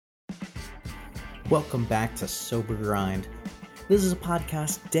Welcome back to Sober Grind. This is a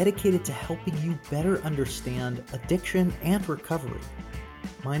podcast dedicated to helping you better understand addiction and recovery.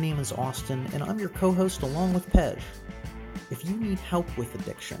 My name is Austin, and I'm your co-host along with Pej. If you need help with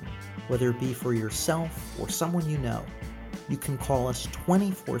addiction, whether it be for yourself or someone you know, you can call us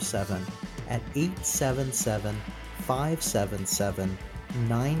 24/7 at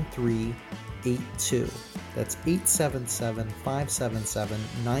 877-577-9382. That's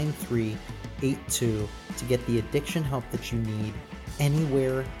 877-577-9382 to get the addiction help that you need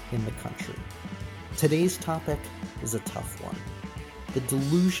anywhere in the country. Today's topic is a tough one. The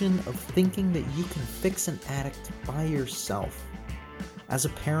delusion of thinking that you can fix an addict by yourself. As a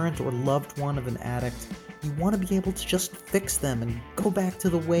parent or loved one of an addict, you want to be able to just fix them and go back to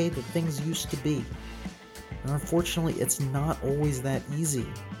the way that things used to be. And unfortunately, it's not always that easy,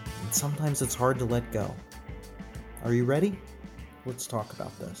 and sometimes it's hard to let go. Are you ready? Let's talk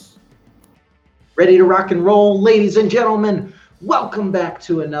about this. Ready to rock and roll, ladies and gentlemen? Welcome back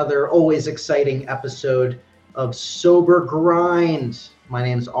to another always exciting episode of Sober Grind. My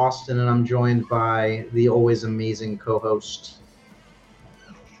name's Austin, and I'm joined by the always amazing co-host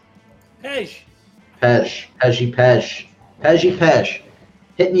Pej,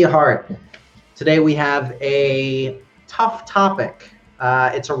 hitting you hard. Today we have a tough topic.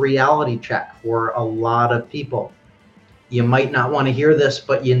 It's a reality check for a lot of people. You might not want to hear this,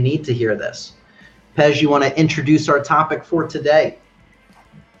 but you need to hear this. Pej, you want to introduce our topic for today?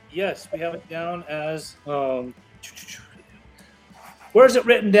 Yes, we have it down as, where is it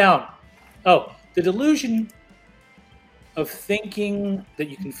written down? Oh, the delusion of thinking that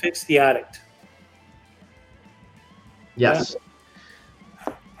you can fix the addict. Yes.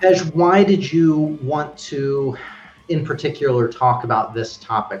 Pej, why did you want to, in particular, talk about this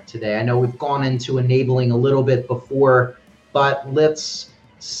topic today? I know we've gone into enabling a little bit before, but let's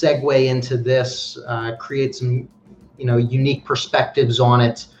segue into this, create some, unique perspectives on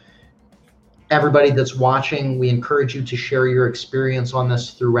it. Everybody that's watching, we encourage you to share your experience on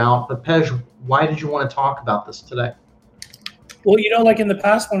this throughout. But Pej, why did you want to talk about this today? Well, like in the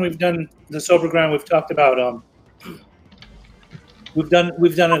past when we've done the Sober Grind, we've talked about we've done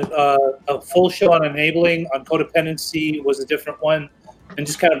a full show on enabling, on codependency was a different one, and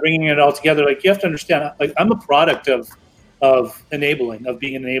just kind of bringing it all together. Like, you have to understand, like, I'm a product of enabling, of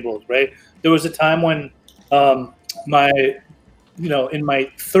being enabled, right? There was a time when in my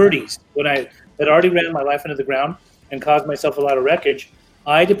 30s, when I had already ran my life into the ground and caused myself a lot of wreckage,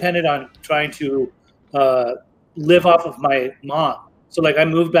 I depended on trying to live off of my mom. So, like, I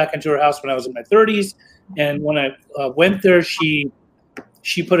moved back into her house when I was in my 30s, and when I went there, she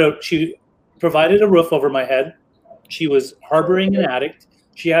provided a roof over my head. She was harboring an addict.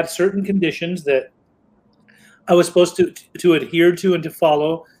 She had certain conditions that I was supposed to adhere to and to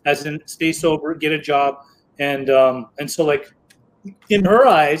follow, as in stay sober, get a job, and so, like, in her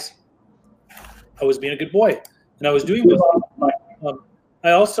eyes, I was being a good boy, and I was doing this.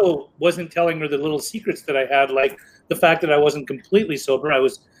 I also wasn't telling her the little secrets that I had, like the fact that I wasn't completely sober. I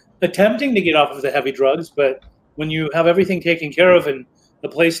was attempting to get off of the heavy drugs, but when you have everything taken care of and a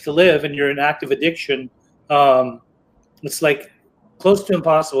place to live and you're in active addiction, it's like close to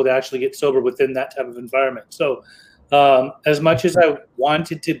impossible to actually get sober within that type of environment. So as much as I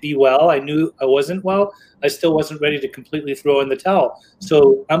wanted to be well, I knew I wasn't well. I still wasn't ready to completely throw in the towel.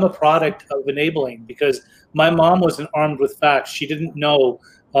 So I'm a product of enabling, because my mom wasn't armed with facts. She didn't know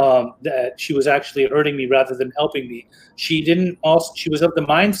that she was actually hurting me rather than helping me. She was of the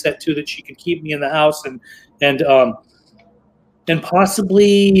mindset too that she could keep me in the house and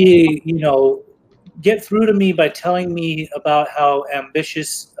possibly, get through to me by telling me about how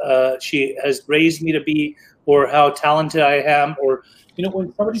ambitious she has raised me to be, or how talented I am, or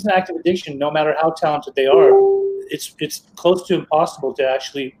when somebody's in active addiction, no matter how talented they are, it's close to impossible to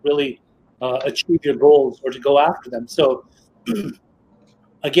actually really achieve your goals or to go after them. So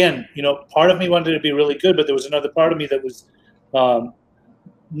again, part of me wanted to be really good, but there was another part of me that was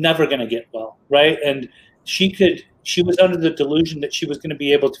never going to get well, right? And she was under the delusion that she was going to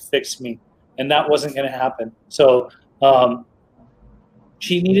be able to fix me, and that wasn't going to happen. So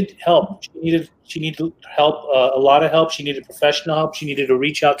she needed help. She needed help, a lot of help. She needed professional help. She needed to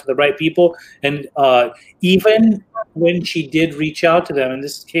reach out to the right people. And even when she did reach out to them, and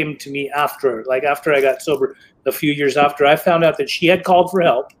this came to me after I got sober, a few years after, I found out that she had called for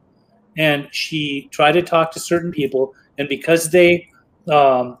help, and she tried to talk to certain people. And because they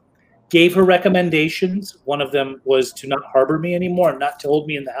gave her recommendations, one of them was to not harbor me anymore, not to hold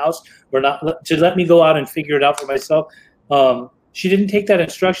me in the house, or to let me go out and figure it out for myself. She didn't take that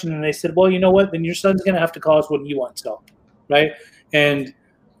instruction, and they said, well, you know what? Then your son's going to have to call us when he wants help, right? And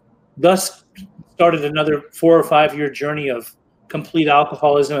thus started another 4 or 5 year journey of complete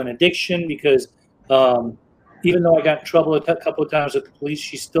alcoholism and addiction because even though I got in trouble a couple of times with the police,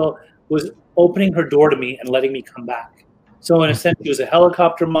 she still was opening her door to me and letting me come back. So in a sense, she was a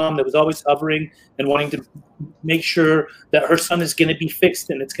helicopter mom that was always hovering and wanting to make sure that her son is going to be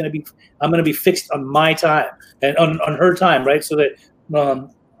fixed, and I'm going to be fixed on my time and on her time, right? So that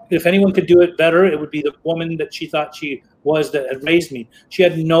if anyone could do it better, it would be the woman that she thought she was that had raised me. She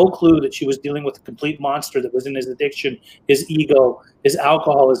had no clue that she was dealing with a complete monster that was in his addiction, his ego, his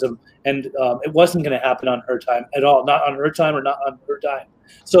alcoholism, and it wasn't going to happen on her time at all, not on her time or not on her time.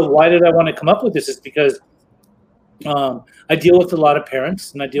 So why did I want to come up with this? Is because I deal with a lot of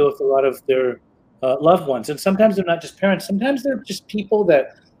parents, and I deal with a lot of their loved ones. And sometimes they're not just parents. Sometimes they're just people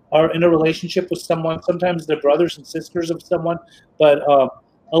that are in a relationship with someone. Sometimes they're brothers and sisters of someone. But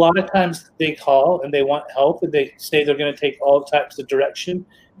a lot of times they call and they want help, and they say they're going to take all types of direction.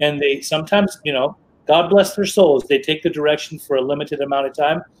 And they sometimes, God bless their souls, they take the direction for a limited amount of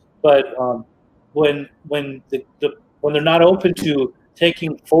time. But when they're not open to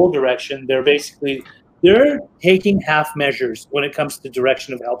taking full direction, they're taking half measures when it comes to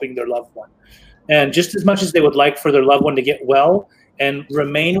direction of helping their loved one. And just as much as they would like for their loved one to get well and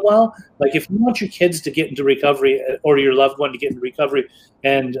remain well, like if you want your kids to get into recovery or your loved one to get into recovery,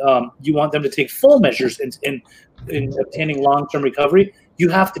 and you want them to take full measures in obtaining long-term recovery, you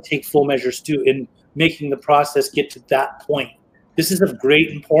have to take full measures too in making the process get to that point. This is of great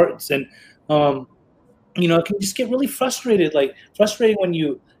importance. And it can just get really frustrating when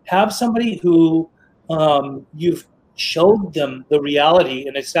you have somebody who you've showed them the reality,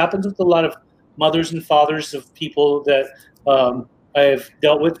 and it's happened with a lot of mothers and fathers of people that I've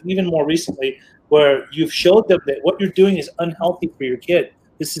dealt with, even more recently, where you've showed them that what you're doing is unhealthy for your kid.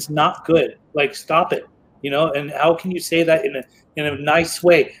 This is not good. Like, stop it. And how can you say that in a nice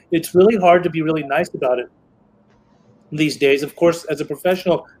way? It's really hard to be really nice about it these days. Of course, as a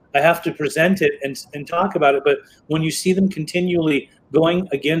professional, I have to present it and talk about it. But when you see them continually going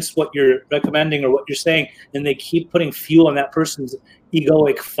against what you're recommending or what you're saying, and they keep putting fuel on that person's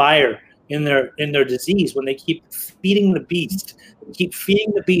egoic fire in their disease, when they keep feeding the beast,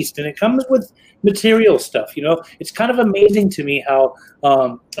 and it comes with material stuff. It's kind of amazing to me how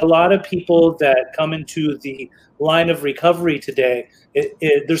a lot of people that come into the line of recovery today,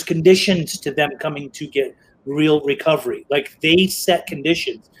 there's conditions to them coming to get real recovery. Like, they set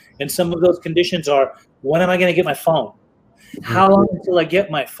conditions, and some of those conditions are, when am I going to get my phone? How long until I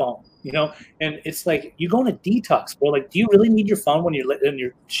get my phone? And it's like, you go on a detox, bro. Like, do you really need your phone when you're like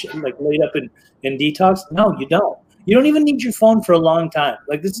laid up in detox? No, you don't. You don't even need your phone for a long time.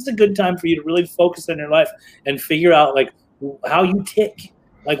 Like, this is a good time for you to really focus on your life and figure out like how you tick,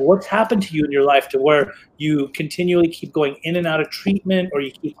 like what's happened to you in your life to where you continually keep going in and out of treatment, or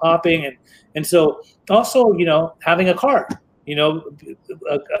you keep hopping. And so also, having a car,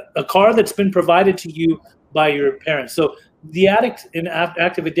 a car that's been provided to you by your parents. So the addict in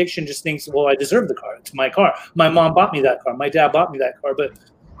active addiction just thinks, well, I deserve the car. It's my car. My mom bought me that car. My dad bought me that car. But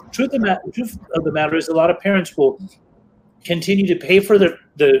truth of the matter is, a lot of parents will continue to pay for the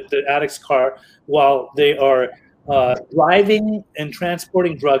addict's car while they are driving and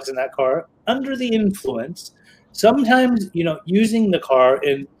transporting drugs in that car under the influence, sometimes, using the car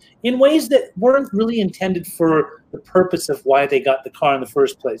in ways that weren't really intended for the purpose of why they got the car in the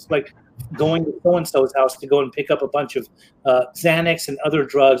first place. Like going to so-and-so's house to go and pick up a bunch of Xanax and other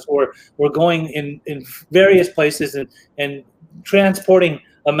drugs, or going in various places and transporting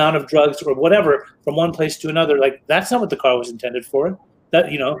amount of drugs or whatever from one place to another. Like, that's not what the car was intended for. That,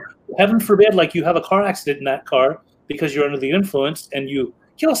 heaven forbid, like, you have a car accident in that car because you're under the influence and you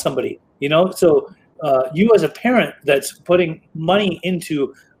kill somebody, So you as a parent that's putting money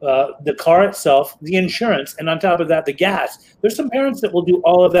into the car itself, the insurance, and on top of that, the gas. There's some parents that will do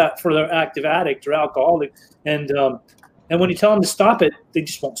all of that for their active addict or alcoholic. And when you tell them to stop it, they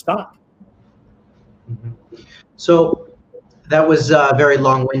just won't stop. Mm-hmm. So that was very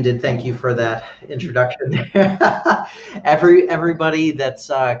long-winded. Thank you for that introduction. Everybody that's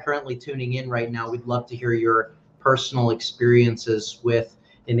currently tuning in right now, we'd love to hear your personal experiences with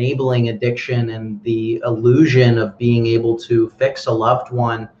enabling addiction and the illusion of being able to fix a loved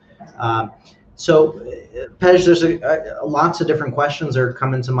one. So, Pej, there's lots of different questions that are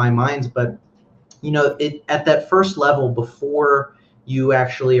coming to my mind, but at that first level, before you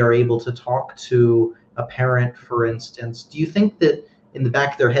actually are able to talk to a parent, for instance, do you think that in the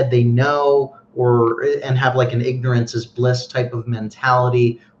back of their head they know and have like an ignorance is bliss type of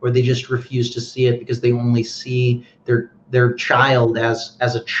mentality, or they just refuse to see it because they only see their child as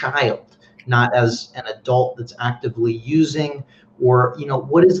a child, not as an adult that's actively using? or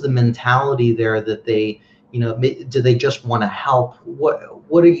what is the mentality there that they, do they just want to help?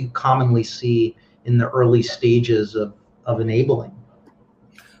 What do you commonly see in the early stages of enabling?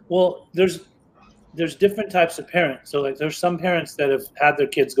 Well, there's different types of parents. So like there's some parents that have had their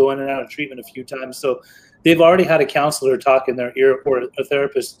kids go in and out of treatment a few times. So they've already had a counselor talk in their ear, or a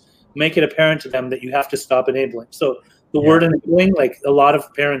therapist make it apparent to them that you have to stop enabling. So the word enabling, like a lot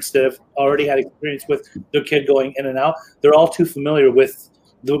of parents that have already had experience with their kid going in and out, they're all too familiar with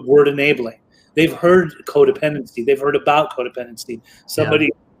the word enabling. They've heard codependency. They've heard about codependency.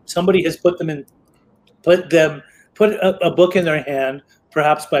 Somebody has put a book in their hand,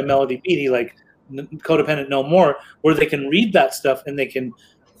 perhaps by Melody Beattie, like Codependent No More, where they can read that stuff and they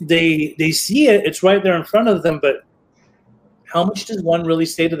see it. It's right there in front of them. But how much does one really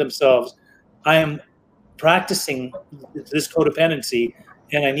say to themselves, I am practicing this codependency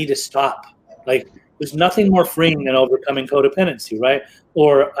and I need to stop? Like, there's nothing more freeing than overcoming codependency, right?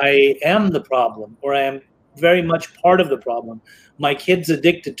 Or I am the problem, or I am very much part of the problem. My kid's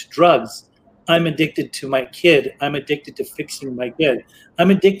addicted to drugs. I'm addicted to my kid. I'm addicted to fixing my kid.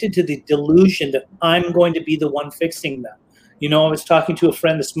 I'm addicted to the delusion that I'm going to be the one fixing them. I was talking to a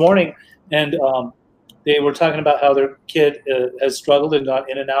friend this morning, and they were talking about how their kid has struggled and gone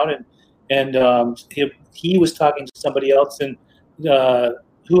in and out, and he was talking to somebody else and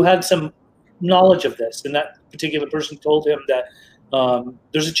who had some knowledge of this, and that particular person told him that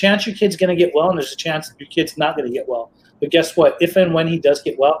there's a chance your kid's going to get well, and there's a chance that your kid's not going to get well. But guess what? If and when he does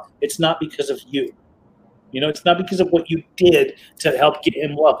get well, it's not because of you. It's not because of what you did to help get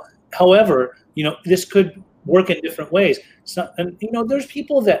him well. However, this could work in different ways. So, and there's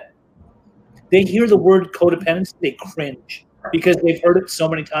people that they hear the word codependency, they cringe because they've heard it so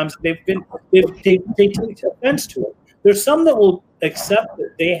many times. They take offense to it. There's some that will accept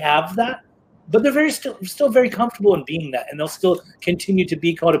that they have that, but they're still very comfortable in being that, and they'll still continue to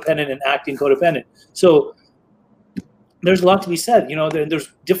be codependent and acting codependent. So there's a lot to be said.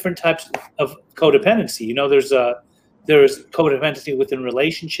 There's different types of codependency. There's codependency within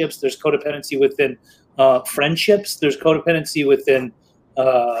relationships. There's codependency within friendships. There's codependency within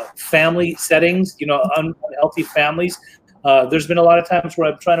family settings. Unhealthy families. There's been a lot of times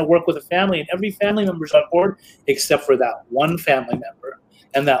where I'm trying to work with a family, and every family member's on board except for that one family member.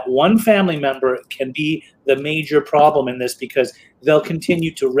 And that one family member can be the major problem in this, because they'll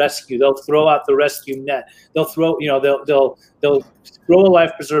continue to rescue. They'll throw out the rescue net. They'll throw, they'll throw a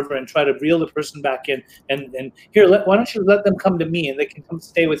life preserver and try to reel the person back in. And here, why don't you let them come to me, and they can come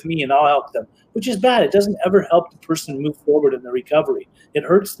stay with me, and I'll help them. Which is bad. It doesn't ever help the person move forward in the recovery. It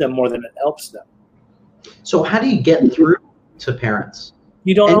hurts them more than it helps them. So how do you get through to parents?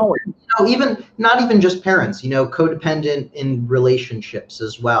 You don't always. Even not even just parents, codependent in relationships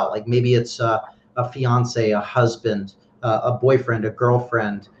as well. Like maybe it's a fiance, a husband, a boyfriend, a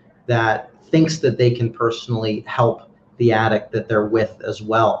girlfriend that thinks that they can personally help the addict that they're with as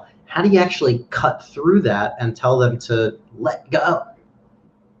well. How do you actually cut through that and tell them to let go?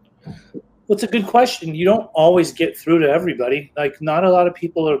 Well, it's a good question. You don't always get through to everybody. Like, not a lot of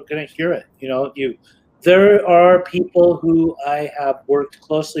people are going to hear it. There are people who I have worked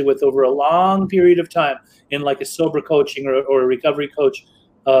closely with over a long period of time in like a sober coaching or a recovery coach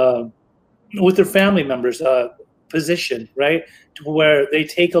with their family members position, right? To where they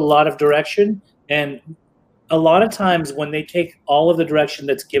take a lot of direction, and a lot of times when they take all of the direction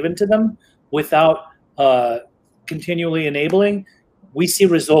that's given to them without continually enabling, we see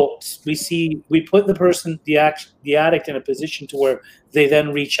results. We put the person, the addict, in a position to where they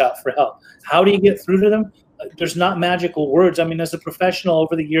then reach out for help. How do you get through to them? There's not magical words. I mean, as a professional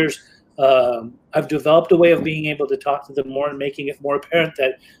over the years, I've developed a way of being able to talk to them more and making it more apparent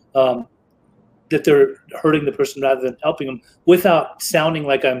that that they're hurting the person rather than helping them, without sounding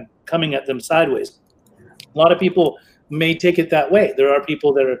like I'm coming at them sideways. A lot of people may take it that way. There are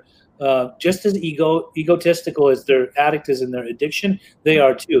people that are just as egotistical as their addict is in their addiction. They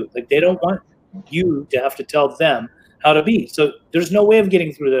are too. Like, they don't want you to have to tell them how to be. So there's no way of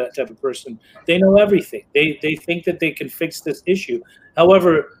getting through to that type of person. They know everything. They think that they can fix this issue.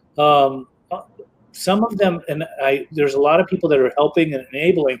 However, some of them, and there's a lot of people that are helping and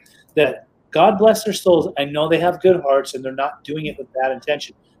enabling that, God bless their souls. I know they have good hearts and they're not doing it with bad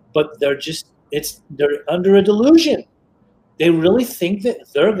intention, but they're under a delusion. They really think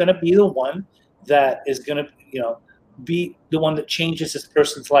that they're going to be the one that is going to, be the one that changes this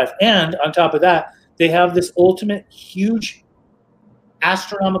person's life. And on top of that, they have this ultimate, huge,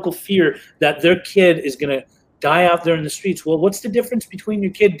 astronomical fear that their kid is going to die out there in the streets. Well, what's the difference between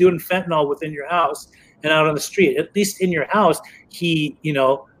your kid doing fentanyl within your house and out on the street? At least in your house, he,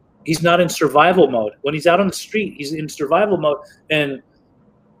 he's not in survival mode. When he's out on the street, he's in survival mode, and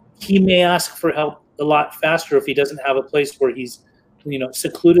he may ask for help a lot faster if he doesn't have a place where he's,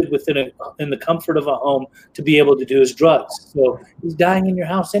 secluded in the comfort of a home to be able to do his drugs. So he's dying in your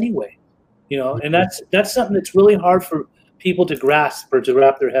house anyway, and that's something that's really hard for people to grasp or to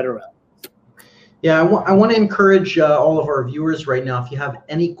wrap their head around. Yeah, I want to encourage all of our viewers right now, if you have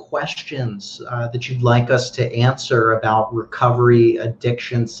any questions that you'd like us to answer about recovery,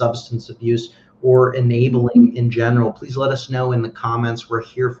 addiction, substance abuse, or enabling in general, please let us know in the comments. We're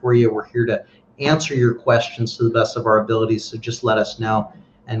here for you. We're here to answer your questions to the best of our abilities. So just let us know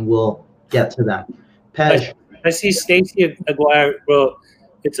and we'll get to them. Pej. I see Stacy Aguirre wrote,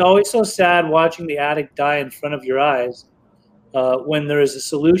 "It's always so sad watching the addict die in front of your eyes. When there is a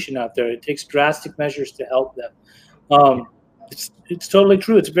solution out there, it takes drastic measures to help them." It's totally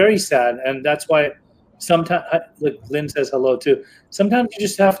true. It's very sad, and that's why sometimes, like Lynn says hello too. Sometimes you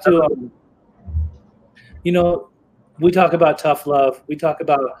just have to, we talk about tough love. We talk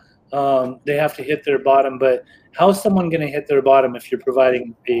about they have to hit their bottom, but how is someone going to hit their bottom if you're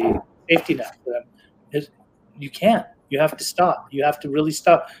providing a safety net for them? You can't. You have to stop. You have to really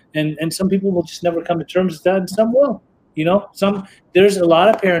stop. And some people will just never come to terms with that, and some will. There's a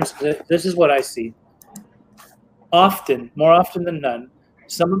lot of parents, this is what I see. More often than none,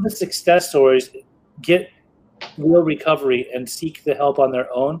 some of the success stories get real recovery and seek the help on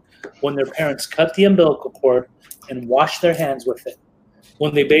their own when their parents cut the umbilical cord and wash their hands with it.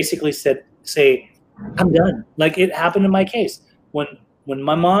 When they basically say, "I'm done." Like it happened in my case. When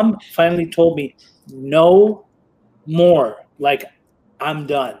my mom finally told me, "No more," like I'm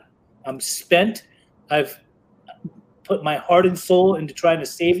done. I'm spent. I've put my heart and soul into trying to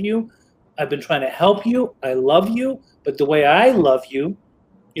save you. I've been trying to help you. I love you, but the way I love you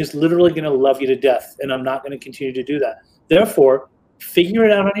is literally going to love you to death, and I'm not going to continue to do that. Therefore, figure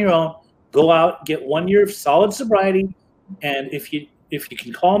it out on your own. Go out, get 1 year of solid sobriety, and if you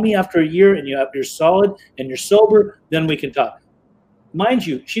can call me after a year and you're solid and you're sober, then we can talk. Mind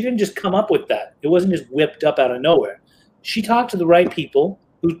you, she didn't just come up with that. It wasn't just whipped up out of nowhere. She talked to the right people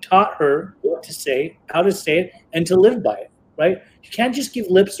who taught her what to say, how to say it, and to live by it, right? You can't just give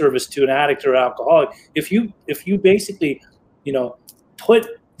lip service to an addict or alcoholic. If you basically, put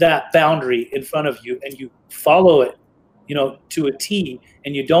that boundary in front of you and you follow it, to a T,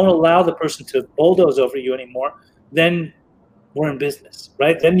 and you don't allow the person to bulldoze over you anymore, then we're in business,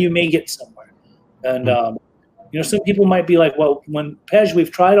 right? Then you may get somewhere. And, some people might be like, well, when Pej, we've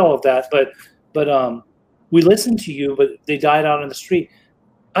tried all of that, but we listened to you, but they died out on the street.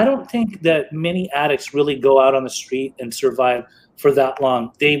 I don't think that many addicts really go out on the street and survive for that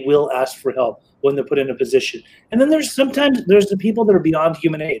long. They will ask for help when they're put in a position. And then there's the people that are beyond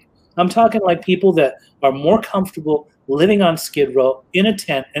human aid. I'm talking like people that are more comfortable living on Skid Row in a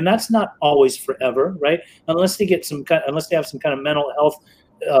tent, and that's not always forever, right? Unless they have some kind of mental health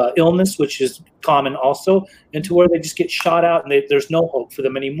illness, which is common also, and to where they just get shot out and there's no hope for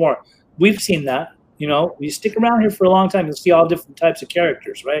them anymore. We've seen that. You stick around here for a long time, you'll see all different types of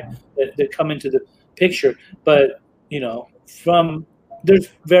characters, right, that come into the picture. But, there's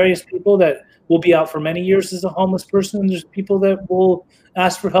various people that will be out for many years as a homeless person, and there's people that will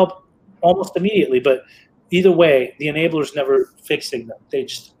ask for help almost immediately. But either way, the enabler's never fixing them. They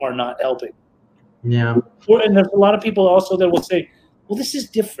just are not helping. Yeah. And there's a lot of people also that will say, well, this is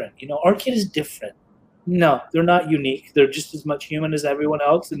different. Our kid is different. No, they're not unique. They're just as much human as everyone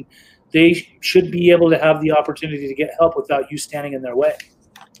else, and they should be able to have the opportunity to get help without you standing in their way.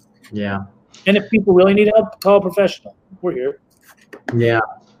 Yeah. And if people really need help, call a professional. We're here. Yeah.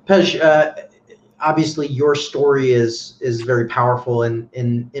 Pej, obviously your story is very powerful and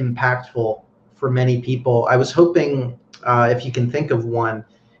impactful for many people. I was hoping if you can think of one,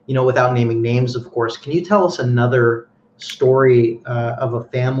 without naming names, of course, can you tell us another story of a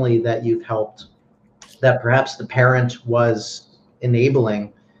family that you've helped that perhaps the parent was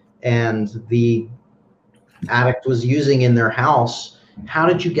enabling and the addict was using in their house? How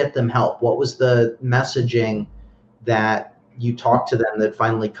did you get them help? What was the messaging that you talked to them that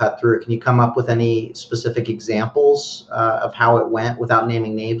finally cut through? Can you come up with any specific examples of how it went without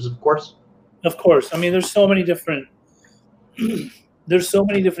naming names, of course? Of course. I mean, there's so many different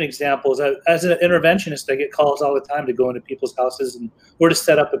examples. As an interventionist, I get calls all the time to go into people's houses or to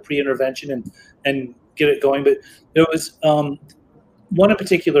set up a pre-intervention and get it going. But there was one in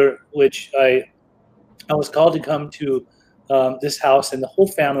particular, which I was called to come to this house, and the whole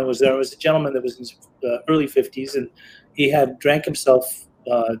family was there. It was a gentleman that was in his early 50s, and he had drank himself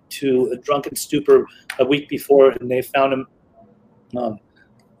to a drunken stupor a week before, and they found him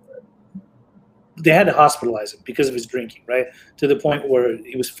they had to hospitalize him because of his drinking, right? To the point where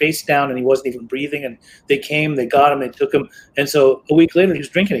he was face down and he wasn't even breathing. And they came, they got him, they took him. And so a week later, he was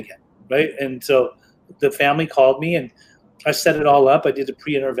drinking again, right? And so the family called me and I set it all up. I did the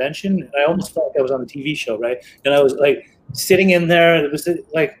pre-intervention. I almost felt like I was on a TV show, right? And I was like sitting in there. It was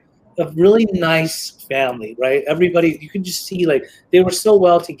like a really nice family, right? Everybody, you could just see like they were so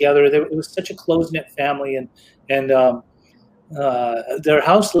well together. It was such a close-knit family, and their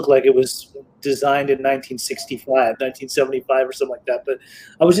house looked like it was designed in 1965, 1975 or something like that. But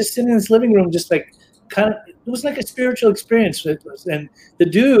I was just sitting in this living room, just like kind of, it was like a spiritual experience. And the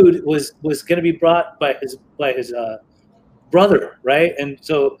dude was going to be brought by his brother, right? And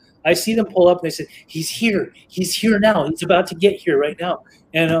so I see them pull up and they said, he's here now. He's about to get here right now.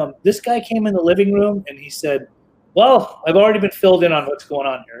 And this guy came in the living room and he said, well, I've already been filled in on what's going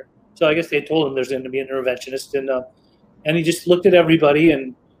on here. So I guess they told him there's going to be an interventionist. And he just looked at everybody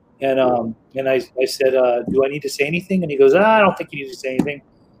and I said, do I need to say anything? And he goes, I don't think you need to say anything.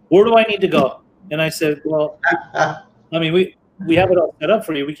 Where do I need to go? And I said, well, I mean, we have it all set up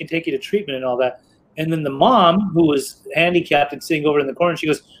for you. We can take you to treatment and all that. And then the mom, who was handicapped and sitting over in the corner, she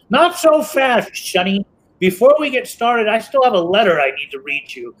goes, not so fast, Sonny. Before we get started, I still have a letter I need to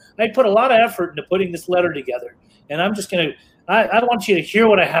read you. I put a lot of effort into putting this letter together. And I'm just going to, I want you to hear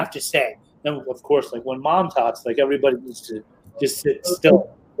what I have to say. And of course, like when mom talks, like everybody needs to just sit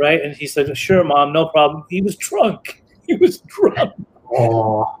still, right? And he said, sure, mom, no problem. He was drunk. He was drunk.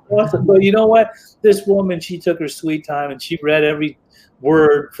 Awesome. But you know what? This woman, she took her sweet time and she read every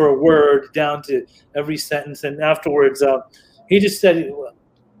word for word down to every sentence. And afterwards, he just said,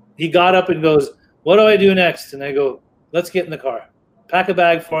 he got up and goes, what do I do next? And I go, let's get in the car. Pack a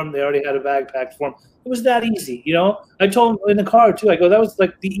bag for him. They already had a bag packed for him. It was that easy, you know? I told him in the car too, I go, that was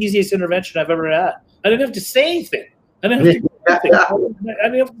like the easiest intervention I've ever had. I didn't have to say anything. I didn't have to do anything. I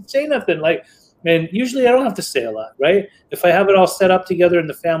didn't have to say nothing. Like, and usually I don't have to say a lot, right? If I have it all set up together and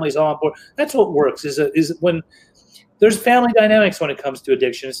the family's all on board, that's what works. Is when there's family dynamics when it comes to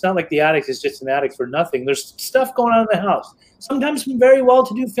addiction. It's not like the addict is just an addict for nothing. There's stuff going on in the house. Sometimes from very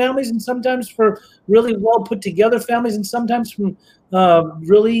well-to-do families, and sometimes for really well put together families, and sometimes from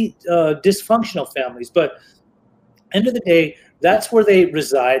really dysfunctional families. But end of the day, that's where they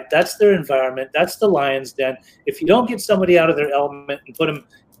reside. That's their environment. That's the lion's den. If you don't get somebody out of their element and put them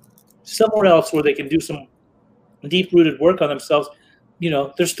somewhere else where they can do some deep-rooted work on themselves, you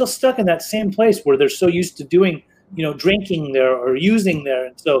know, they're still stuck in that same place where they're so used to doing, you know, drinking there or using there.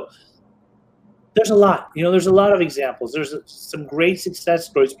 And so there's a lot, you know, there's a lot of examples. There's some great success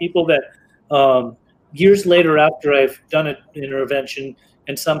stories, people that years later after I've done an intervention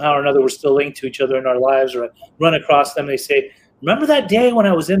and somehow or another we're still linked to each other in our lives, or I run across them, they say, remember that day when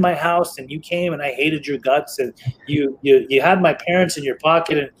I was in my house and you came and I hated your guts and you had my parents in your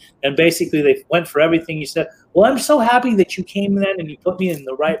pocket and basically they went for everything you said. Well, I'm so happy that you came then and you put me in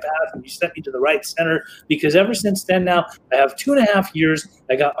the right path and you sent me to the right center, because ever since then now I have 2.5 years.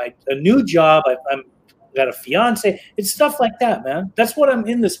 I got a new job. I'm got a fiance. It's stuff like that, man. That's what I'm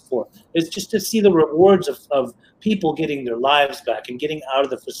in this for. It's just to see the rewards of people getting their lives back and getting out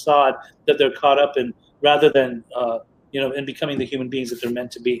of the facade that they're caught up in, rather than you know, and becoming the human beings that they're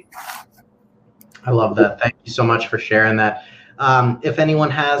meant to be. I love that. Thank you so much for sharing that. If anyone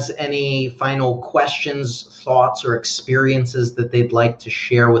has any final questions, thoughts, or experiences that they'd like to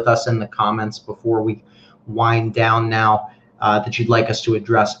share with us in the comments before we wind down now, that you'd like us to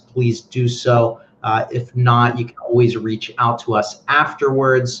address, please do so. If not, you can always reach out to us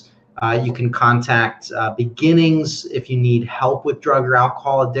afterwards. You can contact Beginnings if you need help with drug or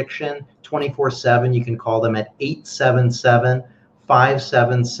alcohol addiction 24/7. You can call them at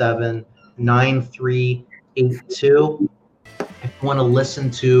 877-577-9382. If you want to listen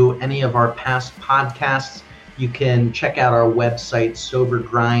to any of our past podcasts, you can check out our website,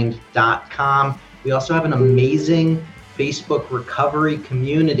 sobergrind.com. We also have an amazing Facebook recovery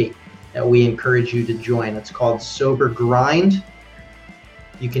community that we encourage you to join. It's called Sober Grind.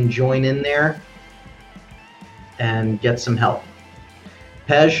 You can join in there and get some help.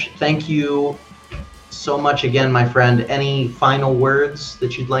 Pej, thank you so much again, my friend. Any final words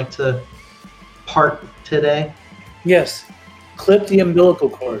that you'd like to part today? Yes. Clip the umbilical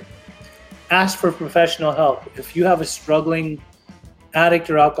cord. Ask for professional help. If you have a struggling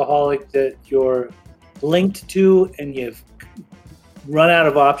addict or alcoholic that you're linked to and you've run out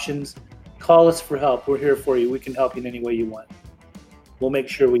of options, call us for help. We're here for you. We can help you in any way you want. We'll make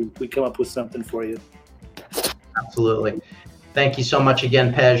sure we come up with something for you. Absolutely. Thank you so much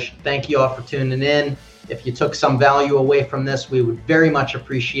again, Pej. Thank you all for tuning in. If you took some value away from this, we would very much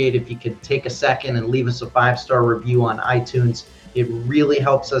appreciate if you could take a second and leave us a 5-star review on iTunes. It really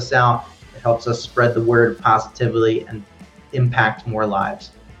helps us out. helps us spread the word positively and impact more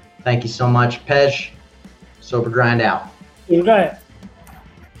lives. Thank you so much, Pej. Sober Grind out. Sober Grind.